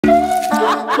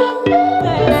Alright,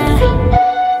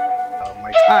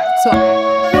 so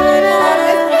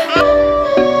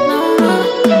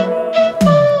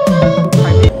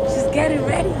she's getting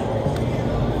ready.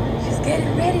 She's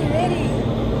getting ready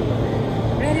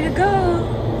to go.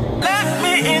 Let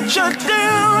me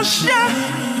introduce you.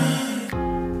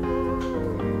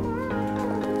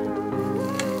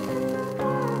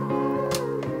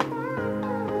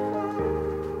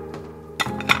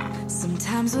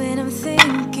 Sometimes when I'm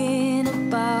thinking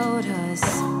about us,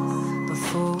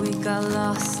 before we got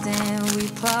lost and we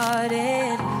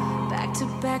parted, back to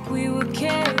back we would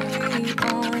carry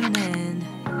on and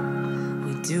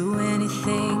we'd do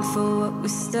anything for what we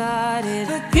started.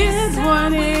 good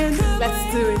morning.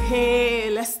 Let's do it.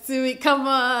 Hey, let's do it. Come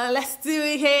on. Let's do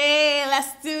it. Hey,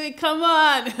 let's do it. Come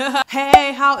on.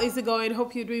 Hey, how is it going?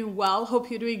 Hope you're doing well. Hope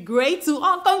you're doing great.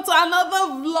 Welcome to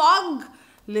another vlog.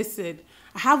 Listen,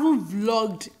 I haven't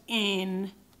vlogged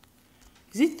in,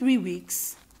 is it 3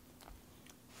 weeks?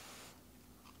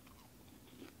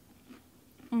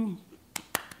 In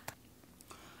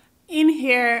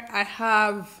here, I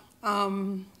have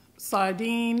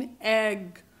sardine,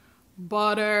 egg,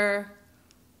 butter,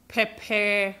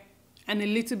 pepper, and a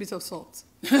little bit of salt.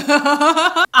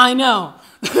 I know.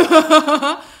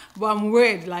 But I'm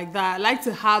weird like that. I like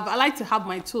to have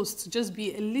my toast to just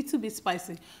be a little bit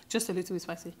spicy. Just a little bit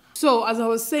spicy. So as I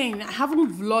was saying, I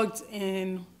haven't vlogged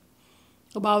in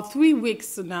about 3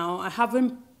 weeks now. I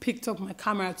haven't picked up my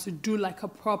camera to do like a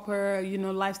proper,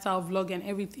 lifestyle vlog and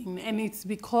everything. And it's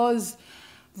because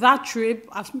that trip,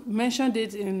 I've mentioned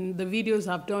it in the videos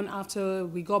I've done after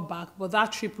we got back, but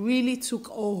that trip really took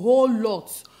a whole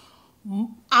lot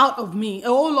out of me, a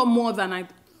whole lot more than I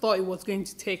thought it was going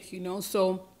to take,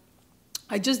 So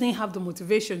I just didn't have the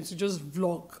motivation to just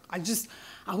vlog. I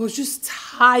was just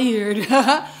tired.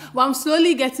 But I'm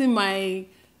slowly getting my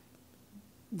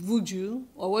vuju,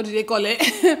 or what do they call it?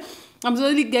 I'm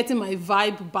slowly getting my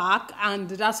vibe back, and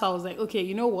that's why I was like, okay,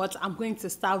 you know what? I'm going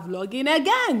to start vlogging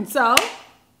again. So,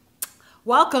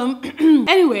 welcome.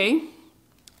 Anyway,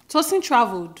 Tosin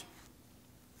traveled.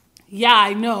 Yeah,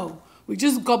 I know. We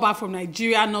just got back from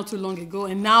Nigeria not too long ago,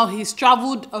 and now he's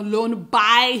traveled alone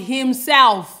by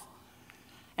himself.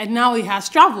 And now he has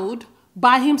traveled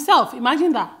by himself.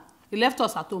 Imagine that. He left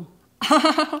us at home.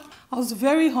 I was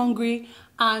very hungry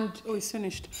and, oh, it's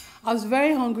finished. I was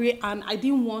very hungry and I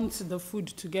didn't want the food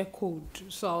to get cold.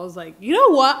 So I was like, you know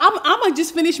what? I'm going to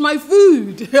just finish my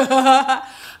food.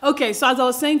 Okay, so as I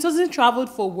was saying, Tosin traveled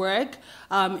for work.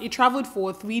 He traveled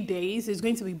for 3 days. He's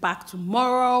going to be back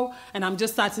tomorrow. And I'm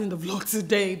just starting the vlog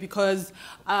today because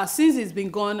since he's been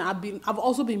gone, I've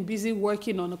also been busy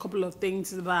working on a couple of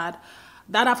things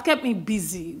that have kept me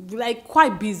busy, like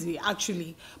quite busy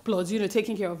actually. Plus,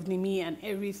 taking care of Nimi and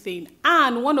everything.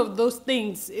 And one of those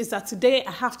things is that today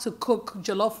I have to cook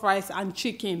jollof rice and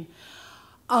chicken.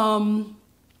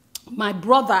 My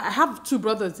brother, I have 2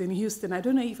 brothers in Houston. I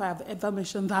don't know if I have ever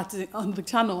mentioned that on the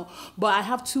channel, but I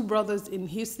have 2 brothers in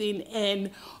Houston,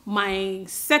 and my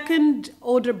second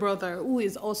older brother, who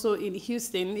is also in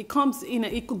Houston, it goes in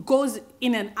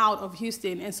and out of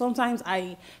Houston, and sometimes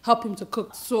I help him to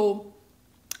cook. So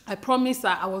I promised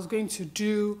that I was going to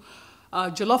do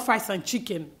jollof rice and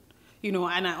chicken,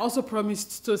 and I also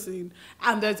promised Tosin.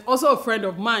 And there's also a friend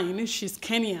of mine, she's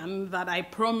Kenyan, that I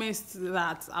promised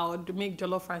that I would make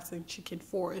jollof rice and chicken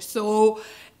for. So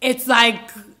it's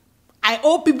like I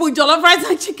owe people jollof rice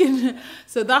and chicken.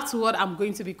 So that's what I'm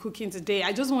going to be cooking today.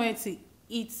 I just wanted to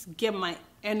get my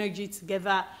energy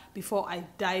together before I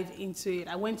dive into it.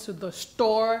 I went to the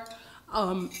store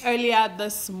earlier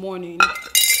this morning.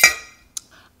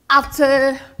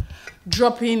 After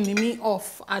dropping Nimi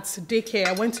off at daycare,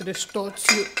 I went to the store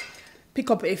to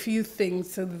pick up a few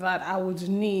things that I would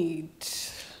need.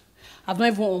 I've not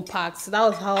even unpacked. So that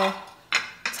was how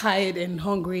tired and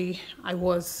hungry I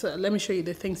was. So let me show you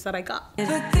the things that I got.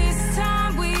 But this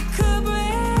time we could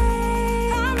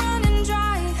break. I'm running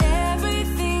dry.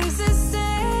 Everything's the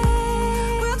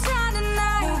same. We'll try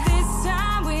tonight. This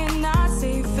time we're not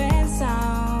safe and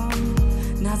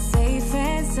sound. Not safe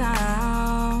and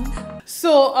sound.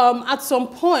 So at some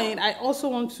point, I also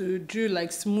want to do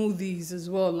like smoothies as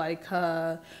well, like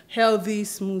healthy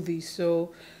smoothies.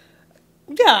 So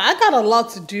yeah, I got a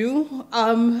lot to do.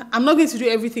 I'm not going to do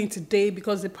everything today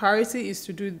because the priority is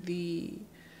to do the,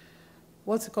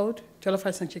 what's it called? Jollof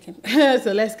rice and chicken.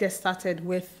 So let's get started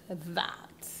with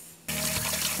that.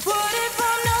 What if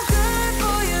I'm no good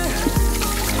for you?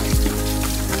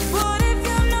 What if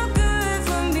you're no good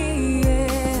for me?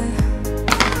 Yeah.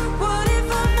 What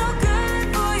if I'm no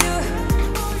good for you?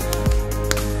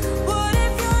 What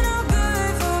if you're no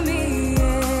good for me?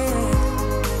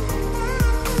 Yeah.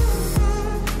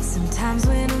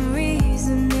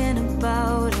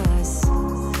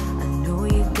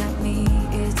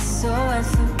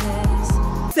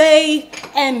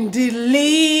 and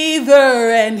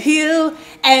deliver and heal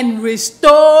and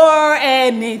restore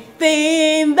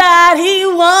anything that he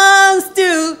wants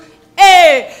to.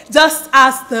 Hey, just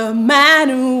as the man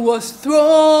who was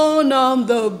thrown on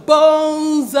the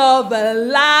bones of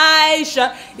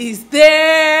Elisha, is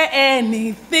there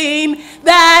anything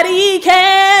that he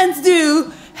can't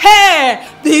do? Hey,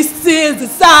 this is the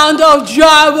sound of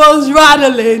drivers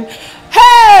rattling.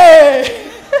 Hey!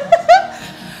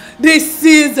 This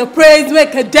is the praise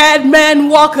make a dead man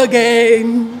walk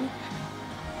again.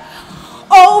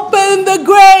 Open the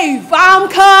grave, I'm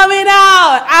coming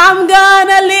out. I'm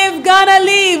gonna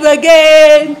live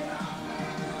again.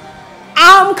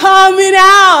 I'm coming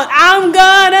out, I'm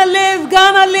gonna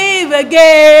live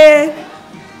again.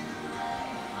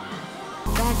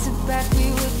 Back to back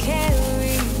we would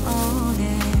carry on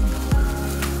and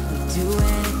we'd do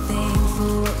anything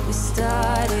for what we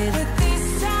started. But this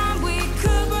time we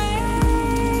could break.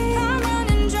 I'm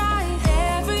running dry,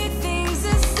 everything's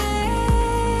the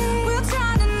same. We'll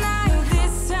try tonight,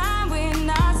 this time we're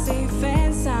not safe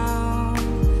and sound.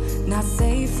 Not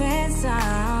safe and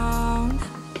sound.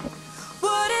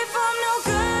 What if I'm no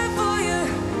good for you?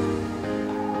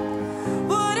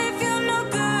 What if you're no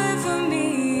good for me?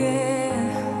 Yeah.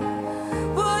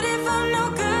 What if I'm no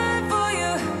good for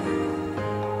you?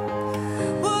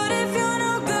 What if you're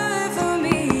no good for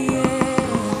me? Yeah.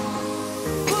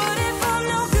 What if I'm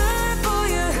no good for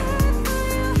you?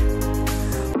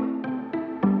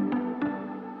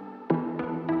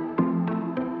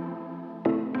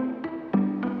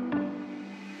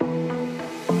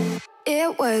 It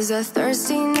was a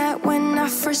Thursday night when I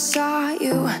first saw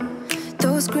you.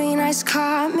 Those green eyes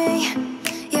caught me.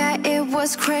 Yeah, it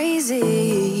was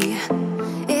crazy.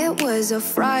 It was a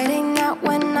Friday night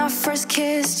when I first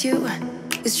kissed you.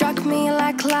 You struck me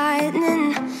like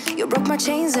lightning. You broke my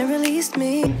chains and released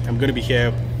me. I'm gonna be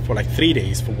here for like 3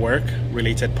 days for work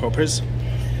related purpose.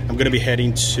 I'm gonna be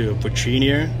heading to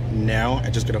Virginia now. I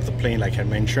just got off the plane like I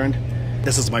mentioned.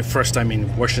 This is my first time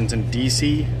in Washington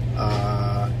DC,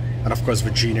 and of course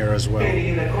Virginia as well.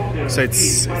 So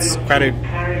it's quite a,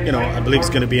 you know, I believe it's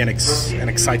gonna be an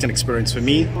exciting experience for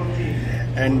me,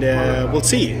 and we'll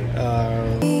see.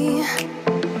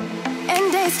 And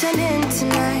days turned into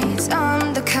nights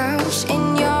on the couch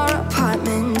in your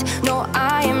apartment. No,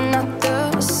 I am not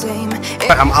the same.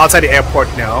 I'm outside the airport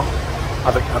now,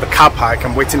 at the car park.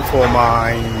 I'm waiting for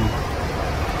my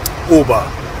Uber.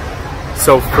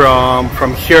 So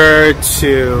from here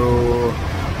to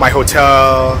my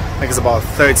hotel, I think it's about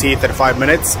 30-35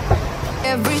 minutes.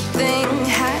 Everything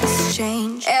has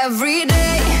changed every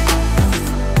day.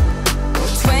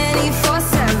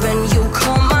 24/7, you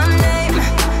call my name,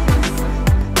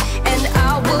 and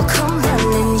I will come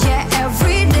running. Yeah,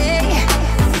 every day.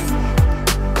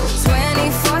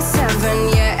 24/7,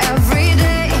 yeah, every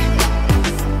day.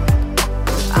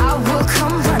 I will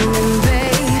come running, babe.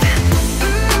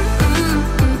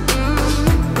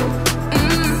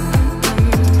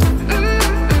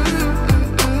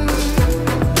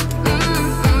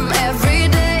 Every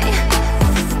day.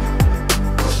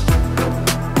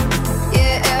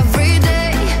 Yeah, every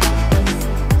day,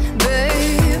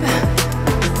 babe.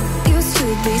 Used to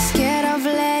be scared of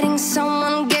letting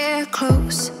someone get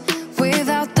close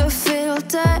without the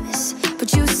filters, but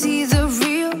you see the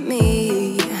real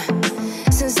me.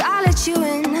 Since I let you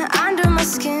in under my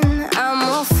skin, I'm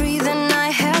more free than I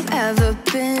have ever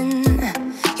been.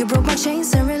 You broke my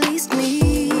chains and released me,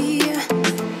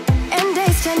 and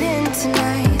days turned into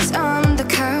nights on the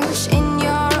couch in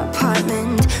your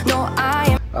apartment. No,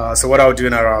 I am. So what I'll do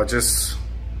now, I'll just,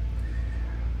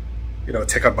 you know,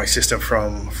 take out my system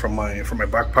from my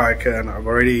backpack, and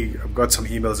I've got some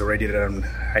emails already that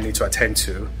I need to attend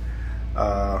to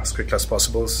as quickly as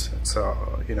possible. So,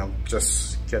 you know,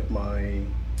 just get my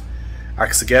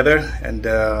acts together, and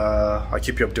I'll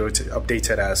keep you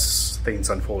updated as things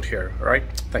unfold here. All right,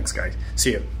 thanks guys,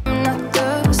 see you. Not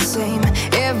the same.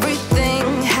 Everything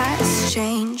has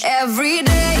changed every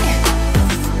day.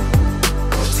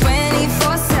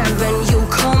 24/7, you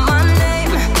call my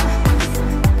name,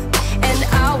 and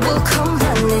I will come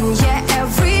running. Yeah,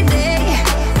 every day.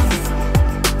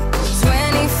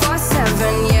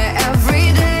 24/7, yeah, every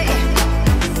day.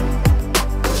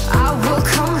 I will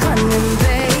come running,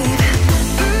 babe.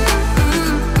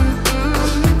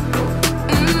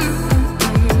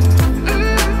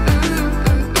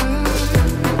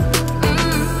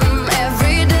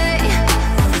 Every day.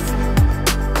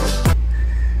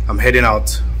 I'm heading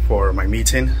out for my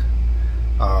meeting.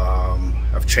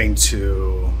 I've changed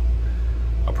to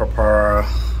a proper,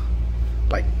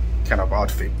 like, kind of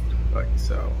outfit. Like,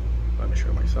 so let me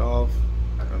show myself.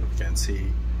 I don't know if you can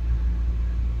see.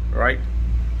 All right,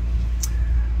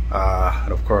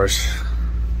 And of course,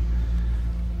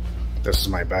 this is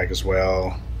my bag as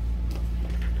well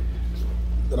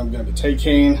that I'm going to be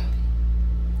taking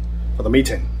for the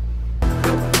meeting.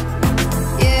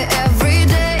 Yeah, every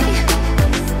day,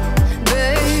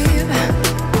 babe.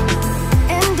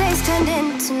 And days turned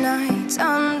into nights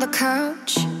on the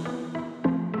couch.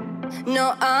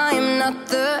 No, I am not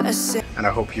the same. And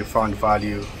I hope you found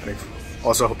value, and I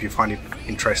also hope you found it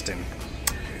interesting.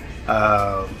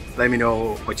 Let me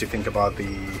know what you think about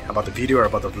the video or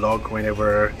about the vlog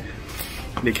whenever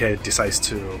Nika decides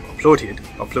to upload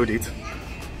it.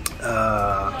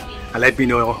 And let me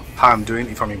know how I'm doing,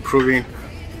 if I'm improving,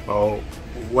 or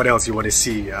what else you want to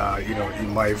see, you know,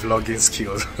 in my vlogging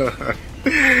skills.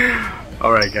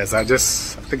 All right, guys. I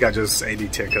think I just end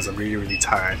it here because I'm really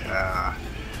tired.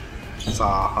 So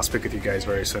I'll speak with you guys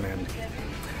very soon. And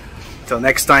until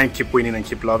next time, keep winning and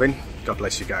keep loving. God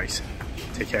bless you guys.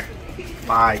 Take care.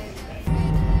 Bye.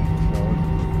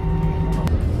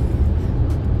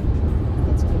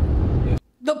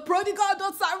 The prodigal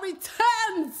daughter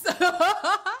returns.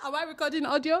 Am I recording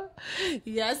audio?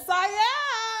 Yes, I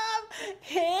am.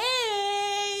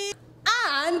 Hey.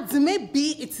 And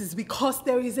maybe it is because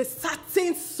there is a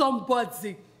certain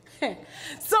somebody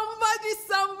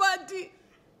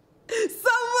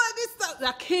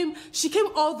that came. She came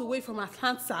all the way from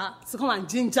Atlanta to come and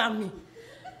ginger me.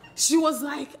 She was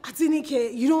like,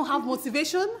 Adenike, you don't have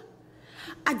motivation?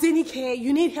 Adenike,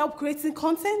 you need help creating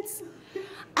content?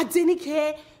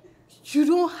 Adenike, you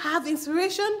don't have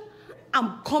inspiration?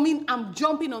 I'm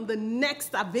jumping on the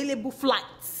next available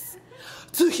flights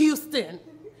to Houston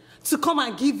to come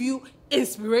and give you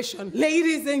inspiration.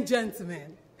 Ladies and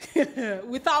gentlemen,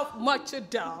 without much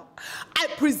ado, I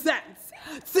present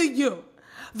to you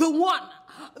the one,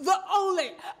 the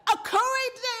only, Olori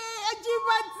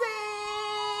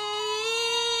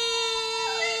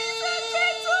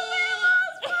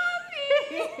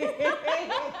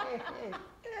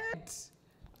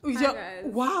Esho.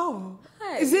 Wow.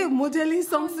 Hi. Is it modeling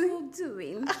something? How are you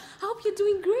doing? I hope you're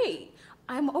doing great.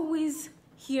 I'm always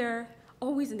here,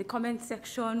 always in the comment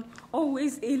section,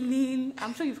 always Aileen.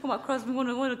 I'm sure you've come across me one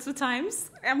or two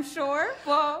times, I'm sure.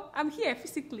 Well, I'm here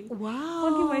physically. Wow.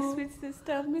 Hugging my sweet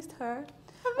sister. I've missed her.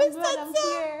 I missed I'm glad her I'm too.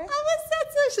 here. I missed her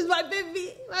too. She's my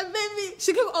baby. My baby.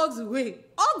 She came all the way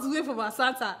from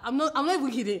Atlanta. I'm not even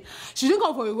kidding. She didn't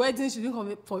come for a wedding. She didn't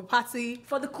come for a party.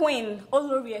 For the queen,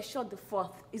 Olori Esho the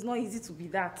 4th. It's not easy to be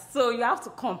that. So you have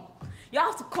to come. You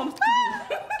have to come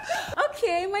through.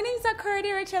 Okay, my name is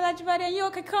Olori Rachel Ajibade, and you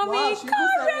can call me she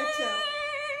Corey. Rachel.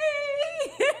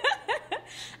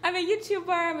 I'm a YouTuber,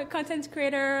 I'm a content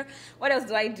creator. What else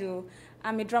do I do?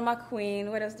 I'm a drama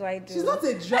queen. What else do I do? She's not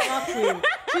a drama queen.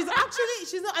 She's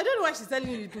not. I don't know why she's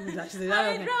telling you to do that. She's a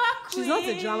drama queen. She's not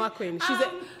a drama queen.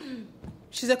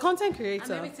 She's a content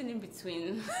creator. I'm everything in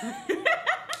between.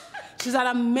 She's an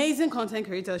amazing content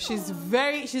creator. She's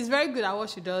very good at what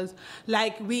she does.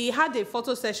 Like, we had a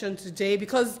photo session today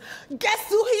because guess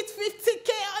who hit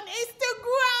 50K on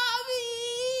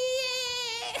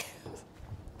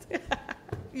Instagram?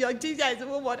 Your ginger is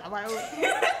even more than my own.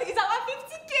 It's about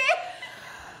 50K.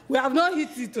 We have not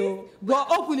hit it, though. But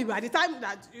hopefully, by the time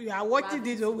that we are watching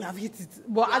this, we have hit it.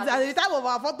 But at the time of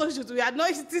our photo shoot, we had not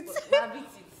hit it. We have hit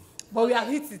it. But we have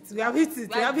hit it. We have hit it.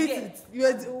 We have hit it.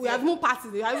 We have even passed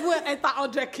it. We have even entered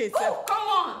 100K. Oh, come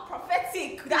on.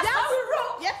 Prophetic. That's how we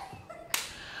roll. Yeah.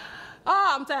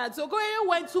 Oh, I'm tired. So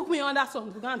took me under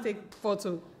some to go and take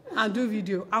photo and do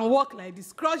video and walk like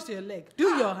this. Cross your leg. Do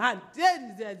your hand.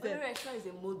 Olori Esho is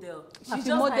a model. She's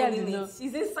just hiding it.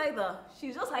 She's inside her.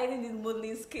 She's just hiding these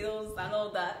modeling skills and all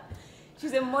that.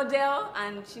 She's a model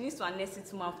and she needs to harness it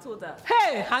to me. I've told her.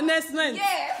 Hey, harnessment.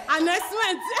 Yeah.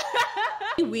 Harnessment.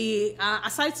 We,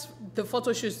 aside the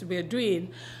photo shoots we're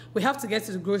doing, we have to get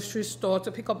to the grocery store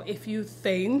to pick up a few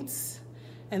things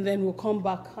and then we'll come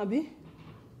back, Abby.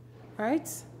 Right?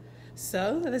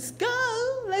 So, let's go.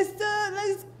 Let's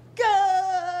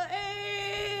go.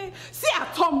 Hey. See our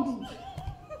tummy.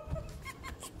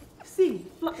 See,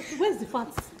 where's the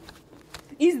fat?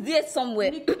 Is there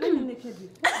somewhere?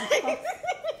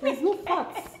 There's no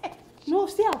fat. No,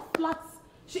 see how flat.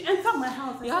 She entered my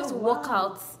house. You have to work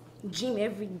out, gym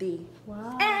every day.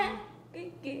 Wow.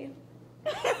 Okay.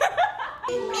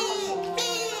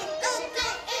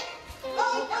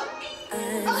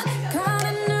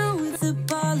 Kinda new with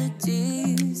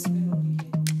apologies.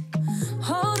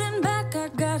 Holding back, I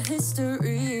got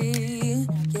history.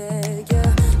 Yeah.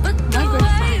 But the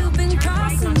way you've been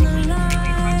crossing the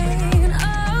line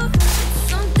of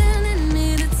something in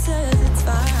me that says it's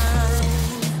fine.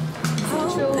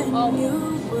 Hoping you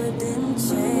wouldn't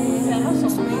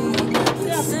change me.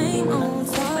 Same old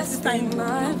thoughts in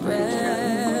my brain.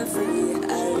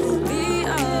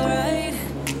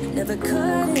 never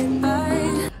couldn't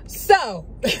bite. So,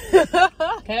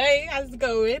 hey, how's it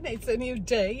going? It's a new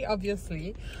day,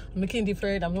 obviously. I'm looking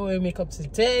different. I'm not wearing makeup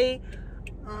today.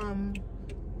 I'm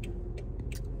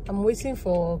waiting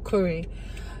for Corey.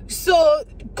 So,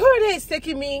 Corey is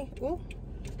taking me... Oh,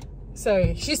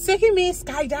 sorry. She's taking me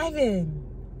skydiving.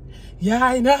 Yeah,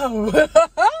 I know.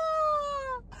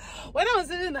 When I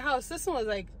was in the house, Sister was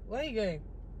like, where are you going?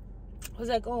 I was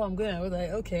like, oh, I'm going. I was like,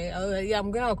 okay. I was like, yeah,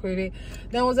 I'm going out Corey.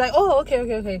 Then I was like, oh, okay.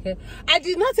 I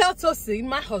did not tell Tosin,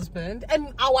 my husband,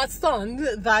 and our son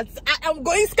that I am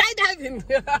going skydiving.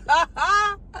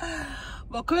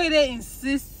 But Corey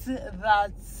insists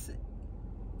that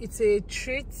it's a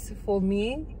treat for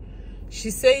me.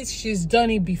 She says she's done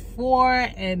it before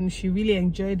and she really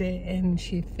enjoyed it, and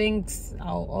she thinks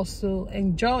I'll also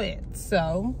enjoy it.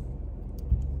 So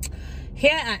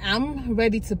here I am,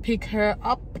 ready to pick her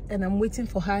up, and I'm waiting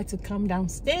for her to come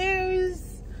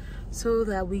downstairs so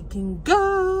that we can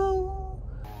go.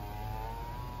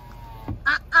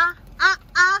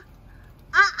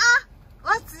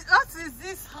 What is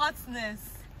this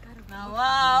hotness? Now,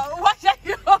 wow, what are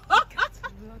you?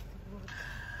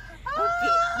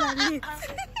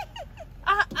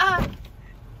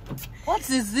 What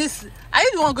is this? Are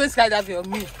you the one going skydiving or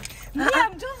me? Yeah,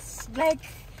 I'm just like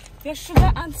your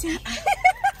sugar auntie.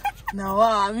 No,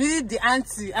 I'm really the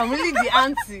auntie.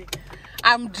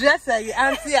 I'm dressed like the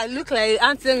auntie. I look like the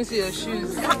auntie. Let me see your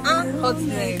shoes.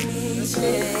 Hotness.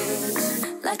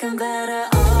 Like I'm better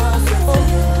off with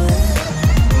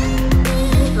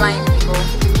Flying people.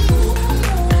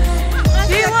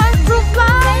 She wants to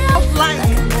fly. I'm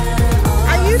flying.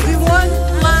 Are you the one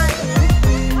flying?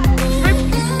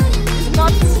 It's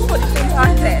not for the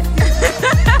faint-hearted.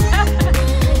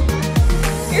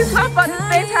 It's not for the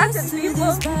faint-hearted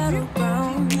people.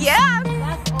 Yeah.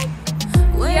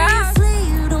 when Yeah. you flee,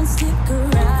 you don't stick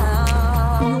around.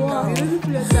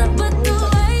 But the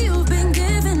way you've been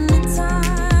giving me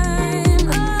time,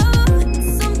 oh,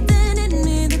 something in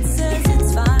me that says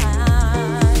it's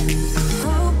fine.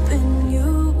 Hoping you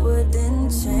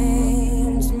wouldn't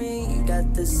change me. Got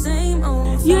the same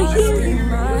old thoughts in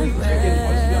my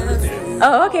head.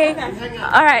 Oh, okay.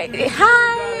 All right.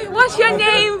 Hi. What's your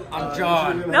name? I'm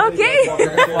John. Okay.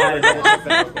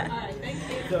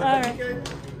 All right.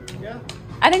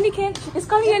 Adenike, it's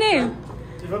calling your name.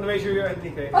 Just want to make sure you're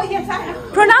Adenike. Oh yes, I am.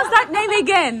 Pronounce that name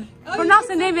again. Pronounce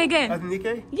the name again.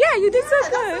 Adenike? Yeah, you did so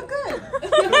good.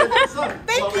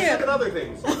 Thank you. Look at other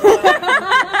things.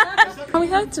 Can we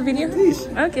have to video? Please.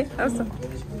 Okay, awesome.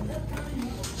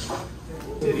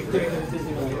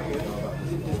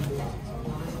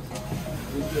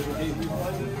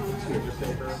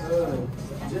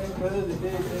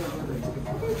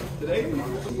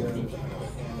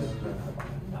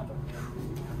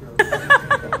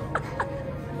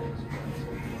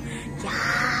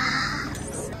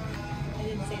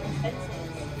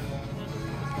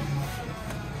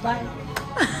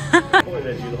 Pointed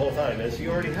at you the whole time, as he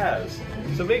already has.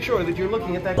 So make sure that you're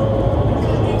looking at that.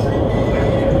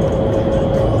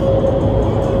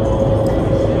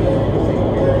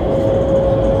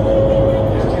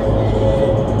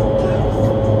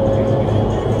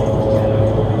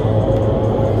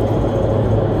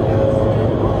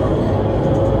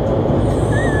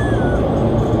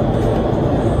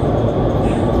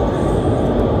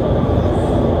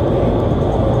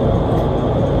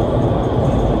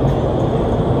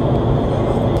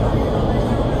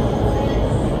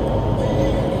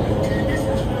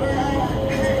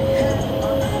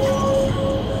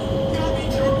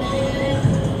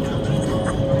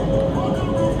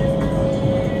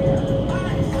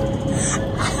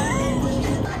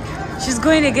 She's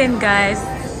going again, guys.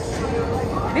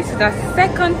 This is her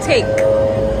second take.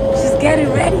 She's getting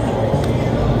ready.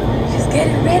 She's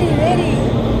getting ready.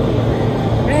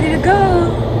 Ready to go.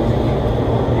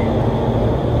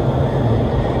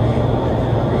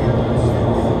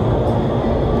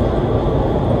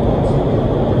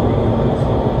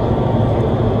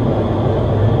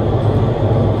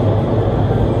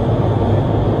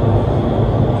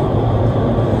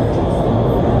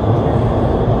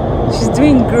 She's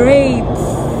doing great.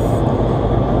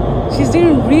 She's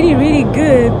doing really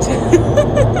good.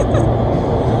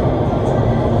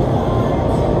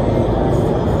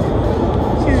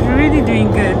 She's really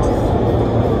doing good.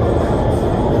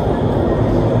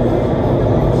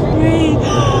 Great.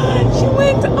 She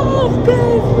went off,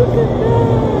 guys. Look at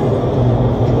that.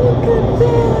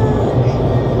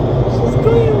 She's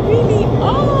going really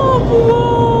off.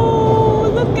 Whoa,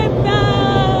 look at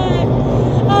that.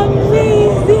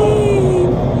 Amazing.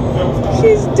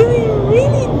 She's doing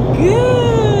really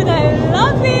good. I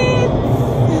love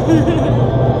it.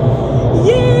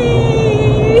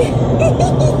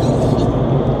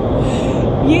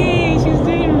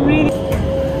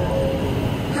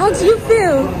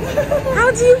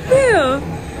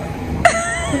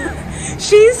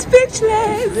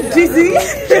 you see?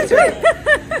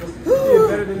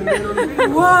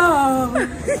 Wow.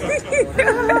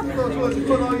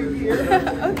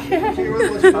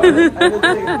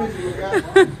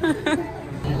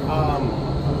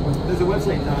 There's a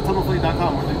website,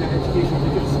 tunnelflight.com, where they do educational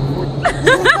videos.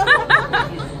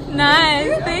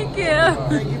 Nice, thank you.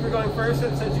 Thank you for going first.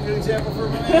 Set you a good example for a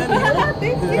man here.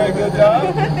 Thank you. Good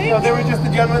job. There was just the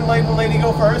gentleman letting the lady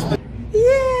go first. But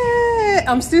Yeah,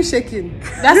 I'm still shaking.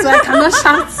 That's why I cannot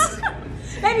shout.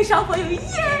 Let me shout for you.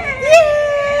 Yeah!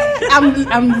 Yeah!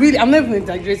 I'm not even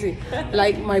exaggerating.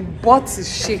 Like my butt is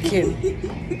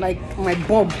shaking. Like my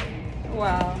bum.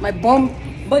 Wow. My bum.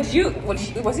 But was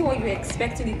it what you were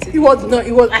expecting it to It be? was no,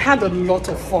 it was I had a lot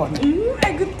of fun.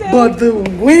 I could tell. But the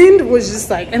wind was just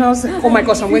like, and I was like, oh my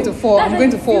gosh, I'm going to fall. I'm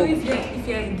going to fall. If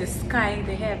you're in the sky, in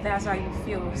the air, that's how you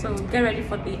feel. So get ready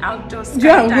for the outdoor sky.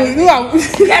 Yeah,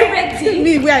 Get ready.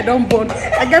 Me where I don't born.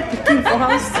 I get picking for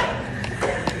house.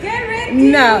 Get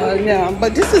ready. No,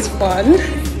 but this is fun.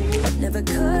 Never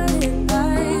cut it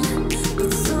right,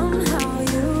 but somehow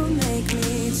you make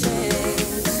me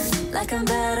change. Like I'm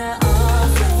better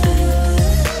off with you.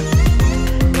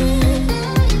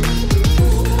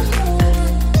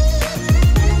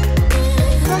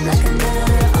 Like I'm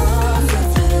better off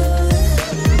with you.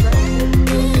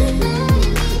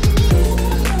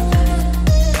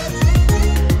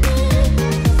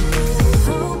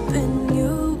 Hoping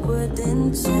you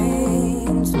wouldn't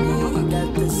change me. Got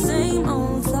the same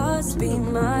old thoughts, be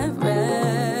my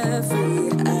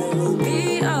referee. I will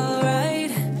be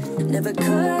alright. Never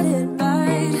cut it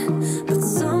right, but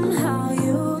somehow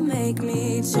you make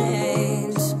me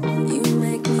change. You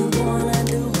make me wanna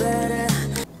do better.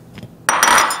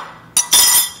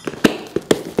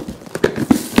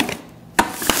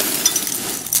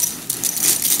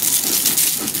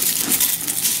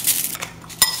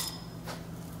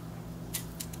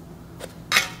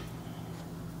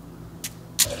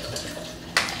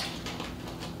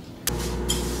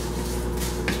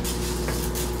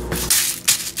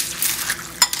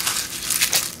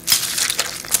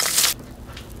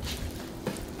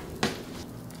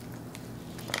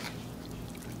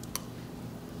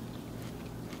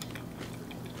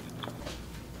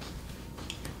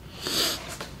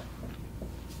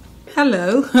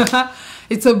 Hello.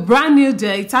 It's a brand new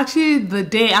day. It's actually the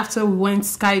day after we went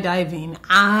skydiving,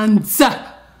 and I'm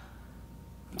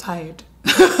tired.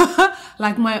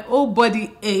 Like my whole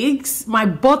body aches, my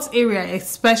butt area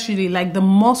especially, like the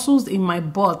muscles in my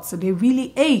butt, so they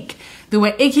really ache. They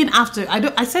were aching after.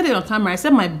 I said it on camera. I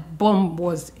said my bum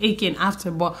was aching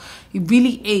after, but it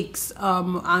really aches.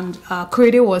 And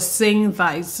Korede was saying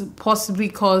that it's possibly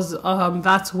because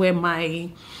that's where my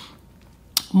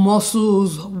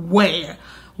muscles were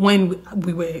when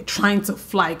we were trying to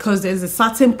fly, because there's a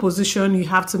certain position you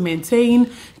have to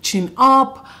maintain, chin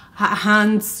up,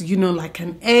 hands, you know, like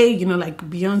an A, you know, like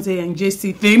Beyonce and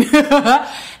JC thing.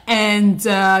 And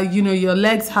you know, your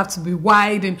legs have to be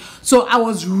wide, and so I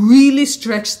was really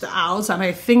stretched out, and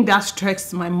I think that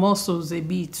stretched my muscles a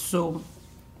bit. So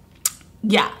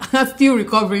yeah, I'm still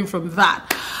recovering from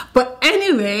that. But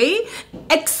anyway,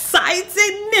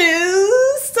 exciting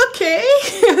news. Okay.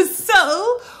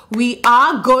 So we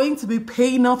are going to be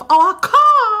paying off our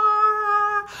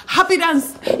car. Happy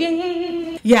dance.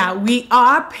 Yeah, we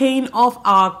are paying off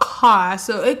our car.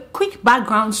 So a quick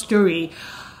background story.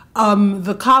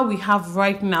 The car we have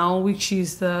right now, which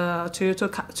is the Toyota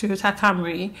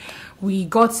Camry, we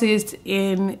got it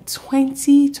in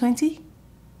 2020.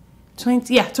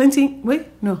 2020.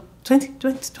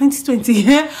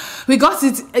 We got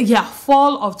it, yeah,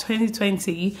 fall of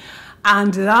 2020,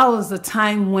 and that was the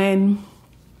time when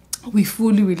we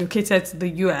fully relocated to the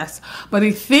US. But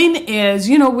the thing is,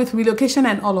 you know, with relocation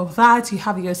and all of that, you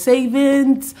have your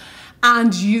savings,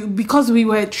 and because we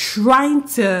were trying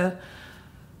to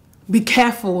be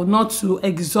careful not to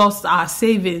exhaust our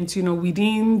savings, you know, we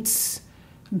didn't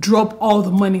drop all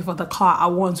the money for the car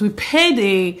at once. We paid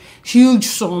a huge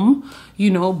sum, you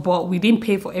know, but we didn't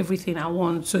pay for everything at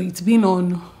once. So it's been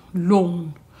on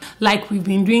loan. Like we've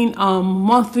been doing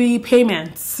monthly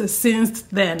payments since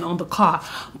then on the car.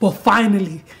 But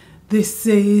finally, this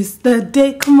is the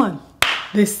day. Come on.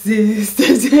 This is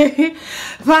the day.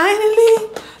 Finally,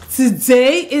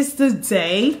 today is the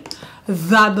day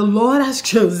that the Lord has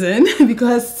chosen,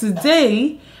 because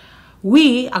today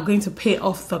we are going to pay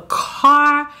off the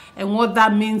car. And what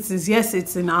that means is, yes,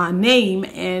 it's in our name,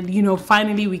 and you know,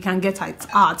 finally we can get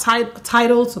our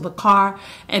title to the car,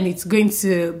 and it's going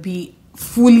to be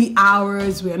fully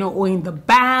ours. We are not owing the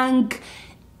bank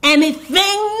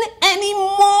anything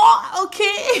anymore.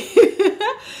 Okay.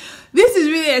 this is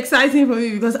really exciting for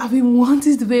me because I've been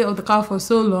wanting to pay off the car for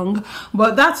so long.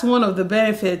 But that's one of the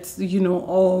benefits, you know,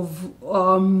 of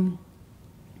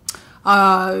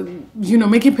you know,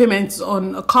 making payments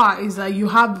on a car is that you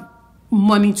have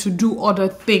money to do other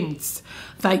things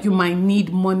that you might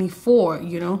need money for,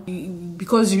 you know,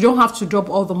 because you don't have to drop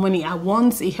all the money at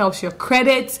once. It helps your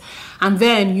credit, and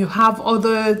then you have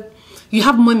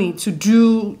money to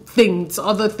do things,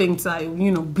 other things like,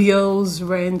 you know, bills,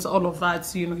 rent, all of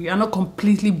that. You know, you're not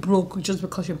completely broke just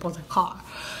because you bought a car.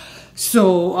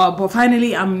 So but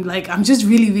finally I'm just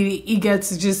really eager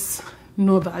to just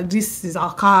know that this is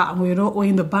our car and we're not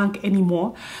owing the bank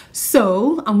anymore.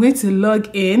 So I'm going to log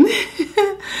in.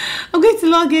 I'm going to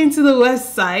log into the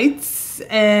website,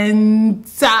 and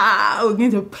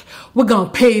we're gonna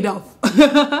pay it off.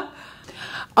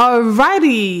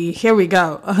 Alrighty, here we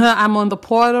go. I'm on the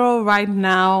portal right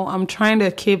now. I'm trying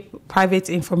to keep private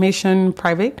information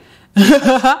private.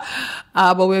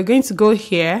 But we're going to go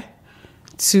here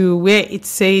to where it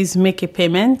says make a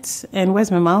payment. And where's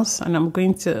my mouse? And I'm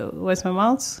going to, where's my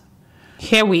mouse?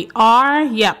 Here we are.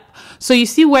 Yep. So you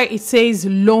see where it says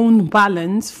loan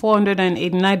balance,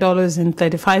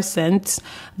 $489.35.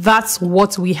 That's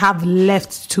what we have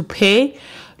left to pay.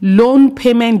 Loan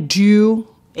payment due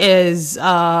is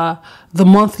the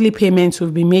monthly payment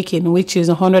we've been making, which is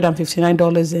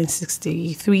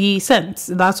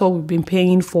 $159.63. That's what we've been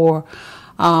paying for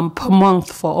per month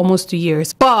for almost 2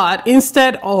 years. But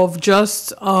instead of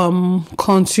just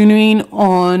continuing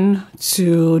on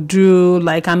to do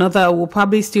like another, we'll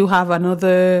probably still have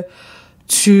another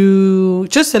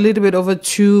just a little bit over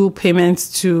 2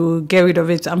 payments to get rid of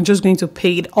it. I'm just going to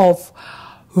pay it off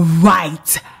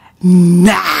right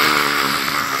now.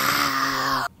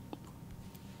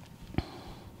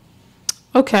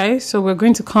 Okay, so we're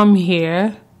going to come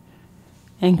here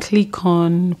and click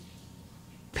on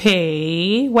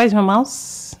pay. Where's my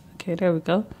mouse? Okay, there we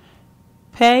go.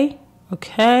 Pay.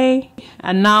 Okay,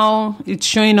 and now it's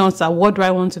showing us that what do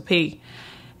I want to pay,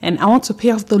 and I want to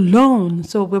pay off the loan.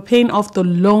 So we're paying off the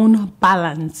loan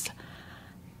balance.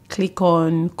 Click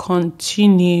on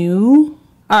continue.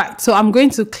 All right, so I'm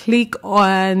going to click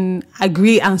on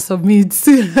agree and submit.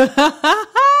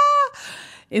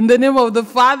 In the name of the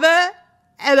Father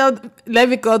and let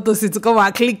me go to sit to come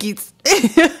and click it.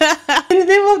 In the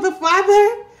name of the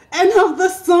Father and of the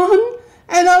Son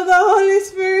and of the Holy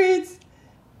Spirit.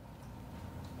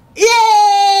 Yay!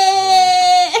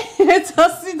 It's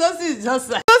just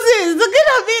like it's looking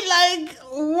at me like,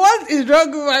 what is wrong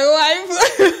with my wife?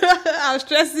 I'm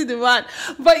stressing the man.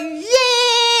 But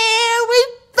yeah, we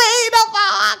paid off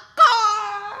our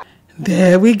car.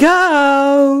 There we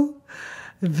go.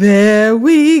 There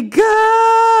we go.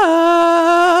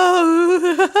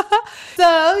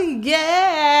 So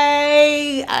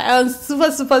yay! I am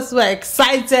super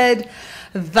excited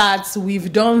that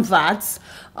we've done that.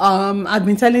 I've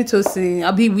been telling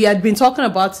Tosin, we had been talking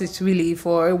about it really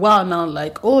for a while now,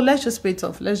 like, oh, let's just pay it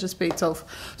off,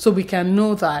 so we can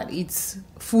know that it's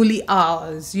fully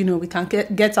ours. You know, we can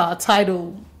get our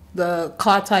title, the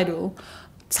car title,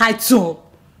 the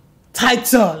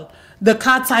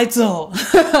car title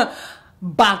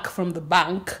back from the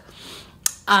bank.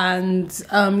 And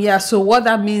yeah, so what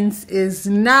that means is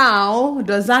now,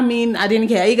 does that mean,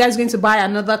 Adenike, are you guys going to buy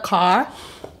another car?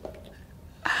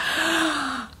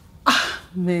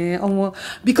 Man,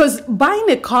 because buying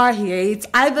a car here, it's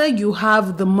either you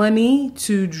have the money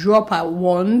to drop at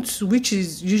once, which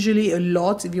is usually a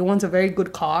lot if you want a very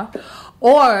good car,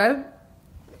 or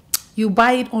you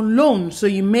buy it on loan. So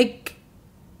you make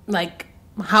like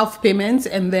half payments,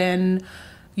 and then,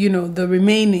 you know, the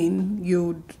remaining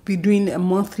you'd be doing a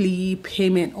monthly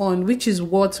payment on, which is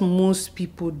what most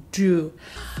people do.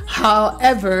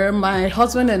 However, my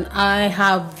husband and I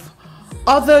have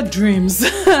other dreams,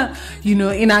 you know,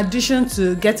 in addition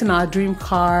to getting our dream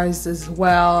cars as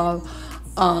well.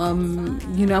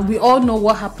 You know, we all know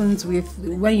what happens with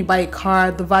when you buy a car,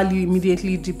 the value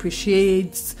immediately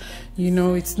depreciates. You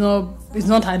know, it's not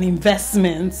an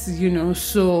investment, you know.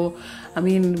 So I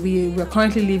mean, we're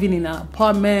currently living in an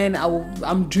apartment.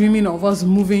 I'm dreaming of us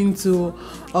moving to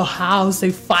a house, a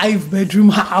 5-bedroom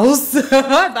house.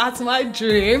 That's my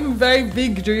dream, very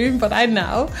big dream, but I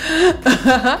know.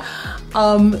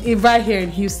 Right here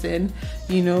in Houston,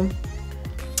 you know,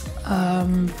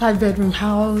 5-bedroom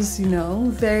house, you know,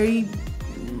 very,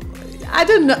 I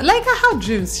don't know, like I have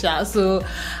dreams, Sha, so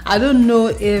I don't know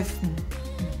if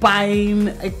buying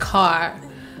a car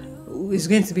is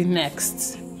going to be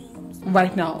next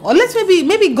right now, unless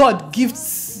maybe God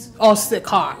gifts us a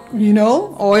car, you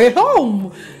know, or a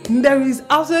home. There is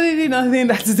absolutely nothing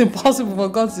that is impossible for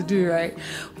God to do, right?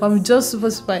 But I'm just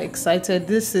super excited.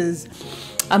 This is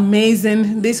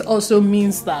amazing. This also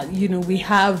means that, you know,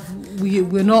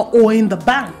 we're not owing the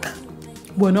bank.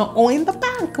 We're not owing the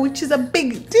bank, which is a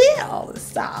big deal.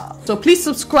 So please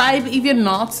subscribe if you're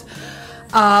not.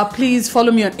 Please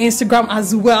follow me on Instagram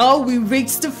as well. We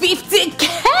reached 50K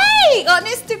on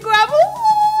Instagram. Ooh!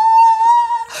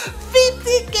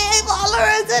 50K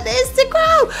followers on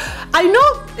Instagram. I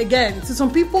know, again, to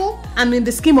some people, and in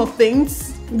the scheme of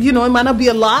things, you know, it might not be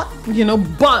a lot, you know,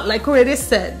 but like already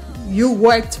said, you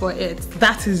worked for it.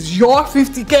 That is your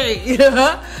 50K.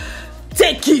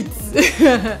 Take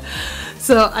it.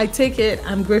 So I take it.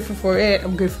 I'm grateful for it.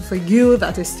 I'm grateful for you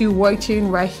that is still watching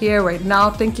right here, right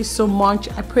now. Thank you so much.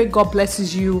 I pray God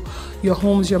blesses you, your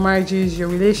homes, your marriages, your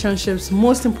relationships.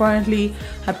 Most importantly,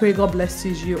 I pray God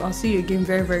blesses you. I'll see you again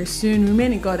very, very soon.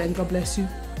 Remain in God and God bless you.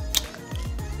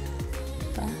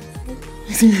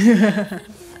 Bye.